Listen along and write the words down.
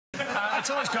It's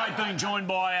always great being joined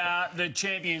by the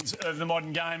champions of the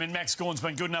modern game, and Max Gawn's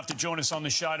been good enough to join us on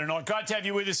the show tonight. Great to have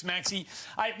you with us, Maxie.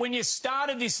 Hey, when you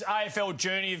started this AFL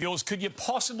journey of yours, could you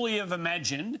possibly have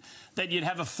imagined that you'd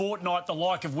have a fortnight the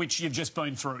like of which you've just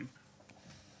been through?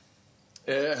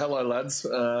 Yeah, hello, lads.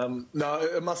 No,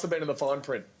 it must have been in the fine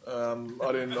print. I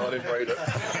didn't read it.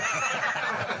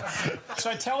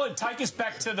 So take us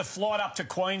back to the flight up to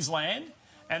Queensland,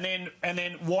 and then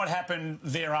what happened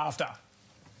thereafter?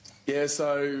 Yeah,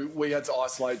 so we had to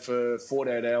isolate for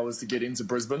 48 hours to get into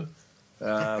Brisbane,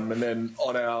 and then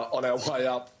on our way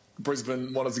up,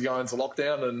 Brisbane wanted to go into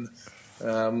lockdown,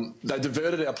 and they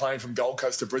diverted our plane from Gold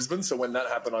Coast to Brisbane. So when that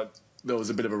happened, there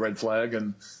was a bit of a red flag,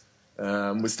 and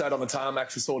we stayed on the tarmac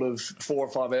for sort of 4 or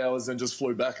 5 hours, and just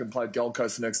flew back and played Gold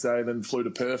Coast the next day, then flew to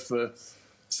Perth for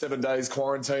 7 days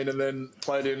quarantine, and then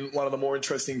played in one of the more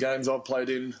interesting games I've played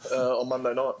in on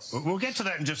Monday night. We'll get to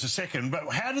that in just a second,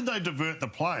 but how did they divert the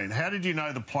plane? How did you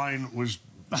know the plane was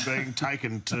being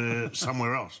taken to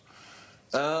somewhere else?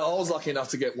 I was lucky enough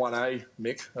to get 1A,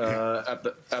 Mick, at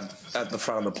the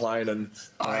front of the plane, and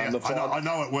I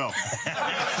know it well.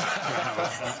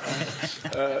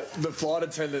 The flight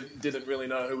attendant didn't really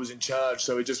know who was in charge,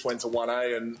 so he just went to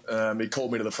 1A, and he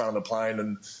called me to the front of the plane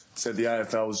and said the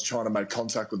AFL was trying to make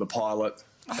contact with the pilot.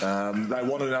 They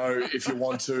want to know if they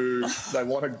want to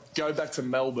go back to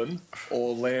Melbourne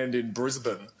or land in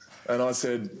Brisbane. And I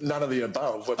said, none of the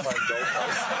above. We're playing Gold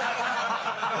Coast.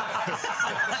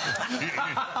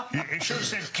 You should have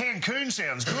said Cancun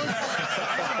sounds good.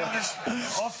 Just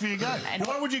off you go.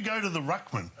 Why would you go to the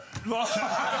Ruckman?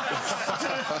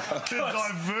 to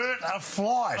divert a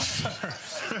flight.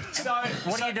 So,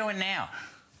 what are you doing now?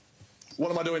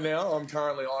 What am I doing now? I'm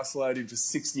currently isolated for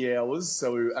 60 hours,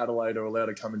 so Adelaide are allowed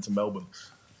to come into Melbourne.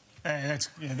 That's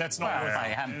not well,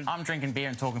 hey, I'm drinking beer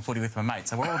and talking footy with my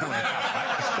mates, so we're all doing it.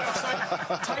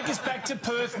 So take us back to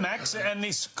Perth, Max, and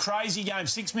this crazy game,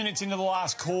 6 minutes into the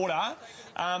last quarter.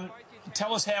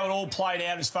 Tell us how it all played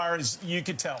out as far as you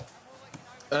could tell.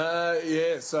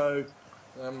 Yeah, so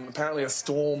apparently a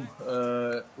storm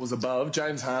was above.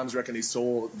 James Harmes reckoned he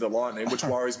saw the lightning, which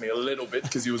worries me a little bit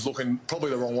because he was looking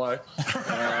probably the wrong way.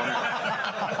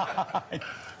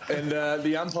 And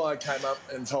the umpire came up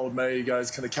and told me, he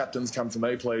goes, can the captains come to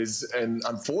me, please? And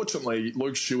unfortunately,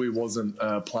 Luke Shuey wasn't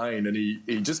playing, and he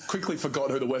just quickly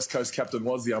forgot who the West Coast captain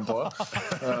was, the umpire.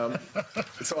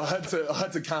 So I had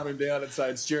to calm him down and say,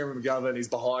 it's Jeremy McGovern, he's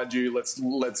behind you. Let's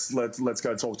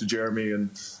go talk to Jeremy. And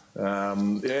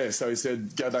yeah, so he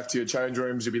said, go back to your change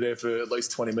rooms. You'll be there for at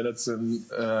least 20 minutes. And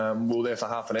we were there for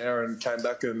half an hour and came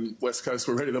back, and West Coast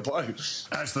were ready to play.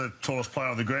 As the tallest player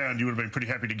on the ground, you would have been pretty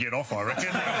happy to get off, I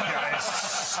reckon.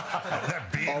 That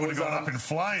beard would have gone up in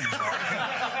flames.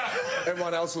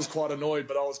 Everyone else was quite annoyed,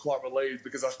 but I was quite relieved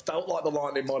because I felt like the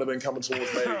lightning might have been coming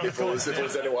towards me if it was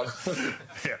anyone.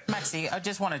 Yeah. Maxie, I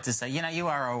just wanted to say, you know, you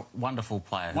are a wonderful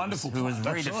player. Who has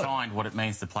redefined what it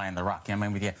means to play in the ruck. I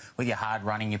mean, with your hard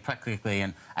running, you're practically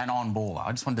an on-baller.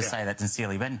 I just wanted to say that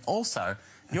sincerely. But also,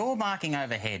 your marking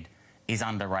overhead is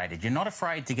underrated. You're not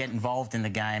afraid to get involved in the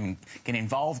game and get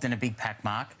involved in a big pack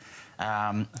mark.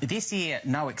 This year,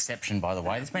 no exception, by the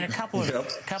way. There's been a couple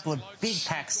of big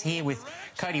packs here with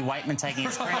Cody Waitman taking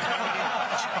his screen.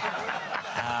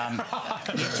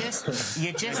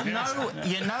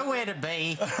 You know where to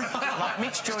be. Like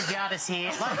Mitch Georgiadis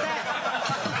here, like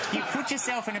that. You put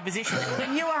yourself in a position, but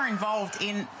you are involved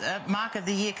in Mark of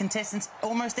the Year contestants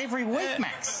almost every week,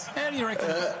 Max. How do you reckon?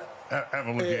 Have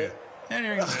a look here.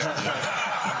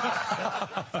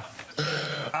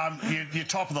 You're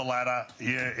top of the ladder.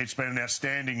 It's been an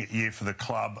outstanding year for the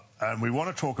club, and we want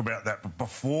to talk about that. But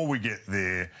before we get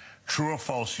there, true or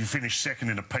false, you finished second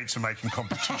in a pizza-making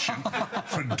competition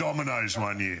for Domino's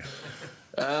one year.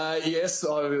 Yes,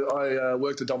 I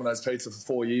worked at Domino's Pizza for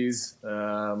 4 years.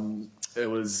 It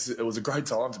was a great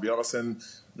time, to be honest, and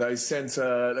they sent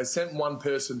one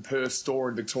person per store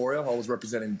in Victoria. I was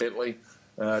representing Bentley.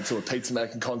 To a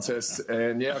pizza-making contest,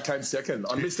 and, yeah, I came second.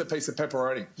 I missed a piece of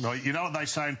pepperoni. Well, you know what they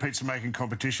say in pizza-making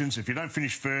competitions? If you don't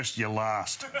finish first, you're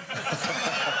last.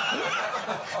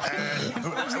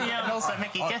 And also,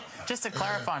 Mickey, just to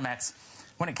clarify, Max,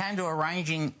 when it came to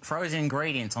arranging frozen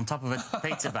ingredients on top of a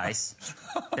pizza base,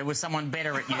 there was someone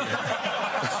better at you.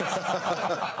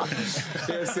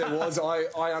 Yes, there was.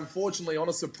 I unfortunately, on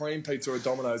a Supreme Pizza at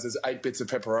Domino's, there's 8 bits of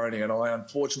pepperoni, and I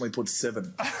unfortunately put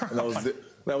 7. And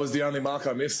that was the only mark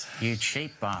I missed. You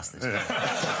cheap bastard. Yeah.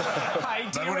 Hey,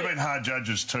 they would have been hard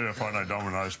judges too if I know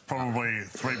Domino's. Probably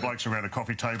 3 blokes around a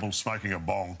coffee table smoking a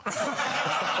bong.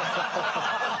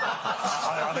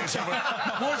 I think so.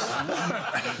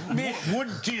 What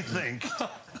do you think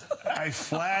a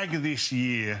flag this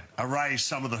year erase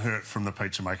some of the hurt from the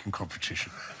pizza making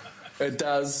competition? It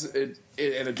does, and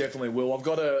it definitely will. I've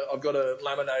got a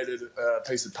laminated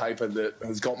piece of paper that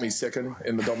has got me second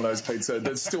in the Domino's pizza.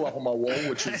 That's still up on my wall,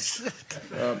 which is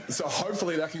so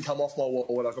hopefully that can come off my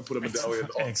wall and I can put a medallion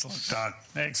on. Excellent, Done.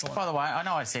 Excellent. By the way, I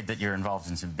know I said that you're involved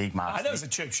in some big marks. That was a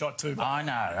cheap shot too. But... I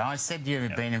know. I said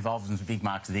you've been involved in some big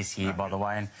marks this year, by the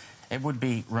way, and it would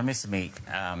be remiss of me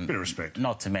bit of respect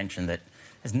not to mention that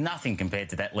there's nothing compared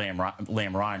to that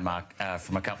Liam Ryan mark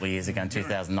from a couple of years ago in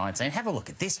 2019. Have a look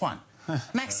at this one.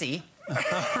 Maxie,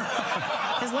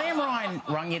 has Liam Ryan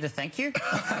rung you to thank you?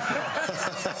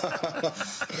 I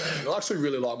actually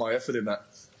really like my effort in that.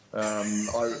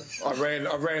 I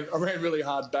ran really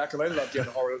hard back and I ended up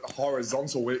getting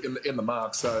horizontal in the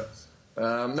mark. So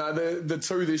no, the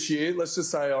two this year. Let's just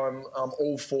say I'm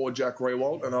all for Jack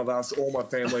Riewoldt, and I've asked all my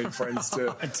family and friends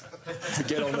to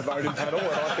get on the voting panel, and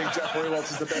I think Jack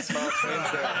Riewoldt is the best mark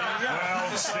hands down.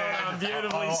 Well said.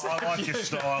 Beautifully said. I like your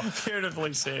style.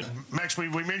 Beautifully said. Max, we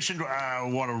mentioned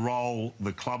what a role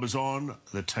the club is on,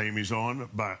 the team is on,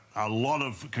 but a lot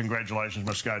of congratulations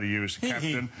must go to you as the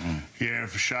captain. Yeah,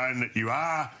 for showing that you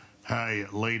are a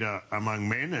leader among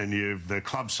men, and the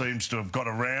club seems to have got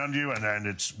around you, and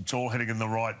it's all heading in the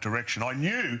right direction. I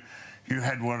knew you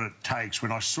had what it takes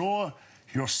when I saw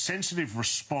your sensitive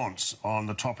response on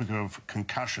the topic of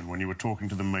concussion when you were talking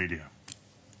to the media.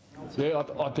 Yeah,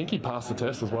 I think he passed the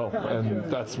test as well, and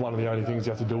that's one of the only things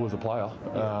you have to do as a player.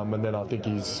 And then I think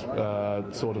he's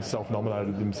sort of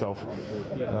self-nominated himself.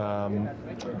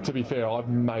 To be fair, I've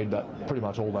made that pretty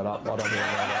much all that up. I don't really know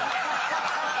that.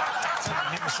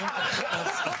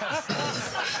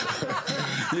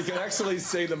 You can actually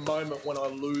see the moment when I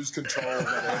lose control of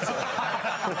that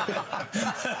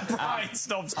answer. Right,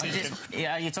 stops ticking.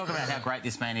 You talk about how great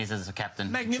this man is as a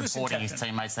captain, Magnificent supporting captain. his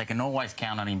teammates. They can always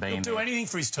count on him being He'll do anything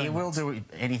for his teammates. He will do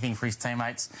anything for his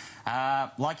teammates.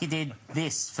 Like he did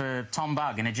this for Tom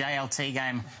Bugg in a JLT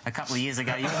game a couple of years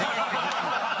ago. You were there for him.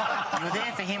 You were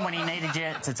there for him when he needed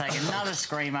you to take another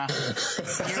screamer. You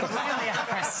really are.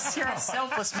 You're a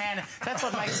selfless man. That's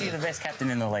what makes you the best captain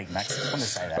in the league, Max. I want to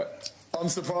say that. I'm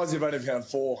surprised you've only found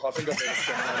 4. I think I've been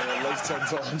at least 10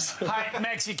 times. Hey,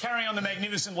 Max, you're carrying on the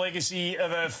magnificent legacy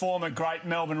of a former great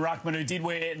Melbourne ruckman who did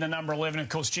wear the number 11, of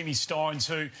course, Jimmy Steins,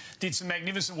 who did some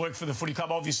magnificent work for the footy club,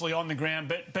 obviously on the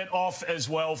ground, but off as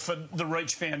well for the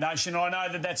Reach Foundation. I know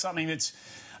that that's something that's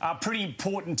pretty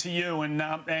important to you,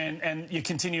 and you're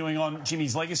continuing on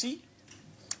Jimmy's legacy.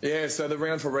 Yeah, so the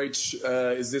round for Reach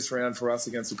is this round for us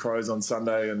against the Crows on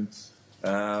Sunday, and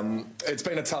it's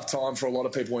been a tough time for a lot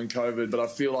of people in COVID, but I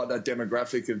feel like that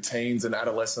demographic of teens and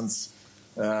adolescents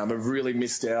have really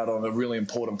missed out on a really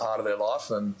important part of their life.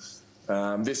 And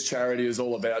this charity is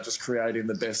all about just creating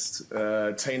the best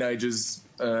teenagers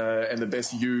and the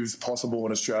best youths possible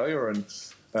in Australia. And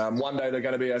one day they're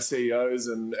going to be our CEOs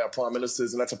and our prime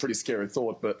ministers, and that's a pretty scary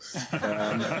thought. But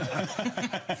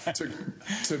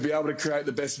to be able to create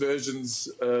the best versions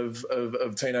of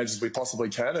teenagers we possibly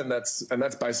can, and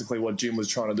that's basically what Jim was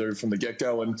trying to do from the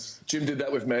get-go. And Jim did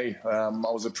that with me. I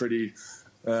was a pretty,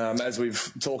 as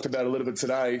we've talked about a little bit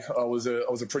today, I was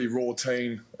a pretty raw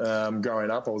teen growing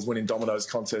up. I was winning Domino's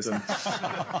contests, and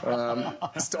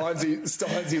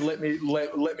Steinsy let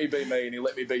me be me, and he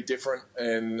let me be different,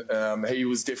 and he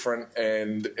was different,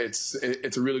 and it's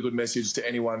a really good message to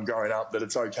anyone growing up that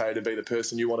it's okay to be the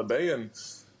person you want to be. And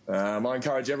I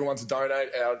encourage everyone to donate.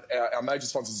 Our major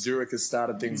sponsor Zurich has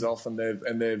started things off, and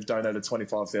they've donated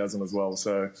 25,000 as well.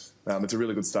 So it's a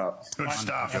really good start. Good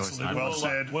stuff. Absolutely. Well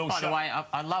said. Well By the way,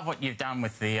 I love what you've done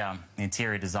with the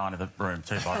interior design of the room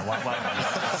too. By the way,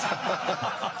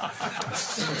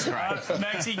 it's great.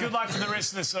 Maxie, good luck for the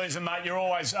rest of the season, mate. You're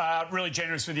always really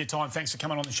generous with your time. Thanks for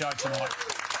coming on the show tonight.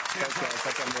 Thanks, guys.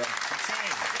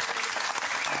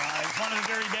 He's one of the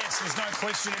very best. There's no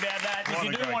question about that. What a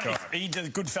great guy. He's a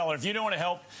good fella. If you do want to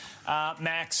help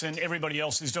Max and everybody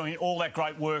else who's doing all that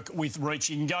great work with Reach,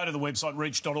 you can go to the website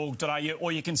reach.org.au,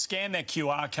 or you can scan that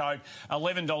QR code.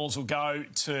 $11 will go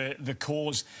to the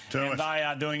cause. And they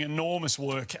are doing enormous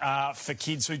work for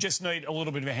kids who just need a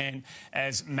little bit of a hand,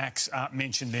 as Max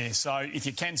mentioned there. So if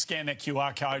you can scan that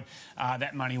QR code,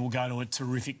 that money will go to a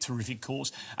terrific, terrific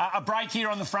cause. A break here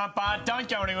on the front bar. Don't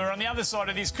go anywhere. On the other side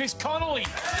of this, Chris Connolly to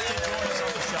join us on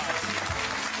the show.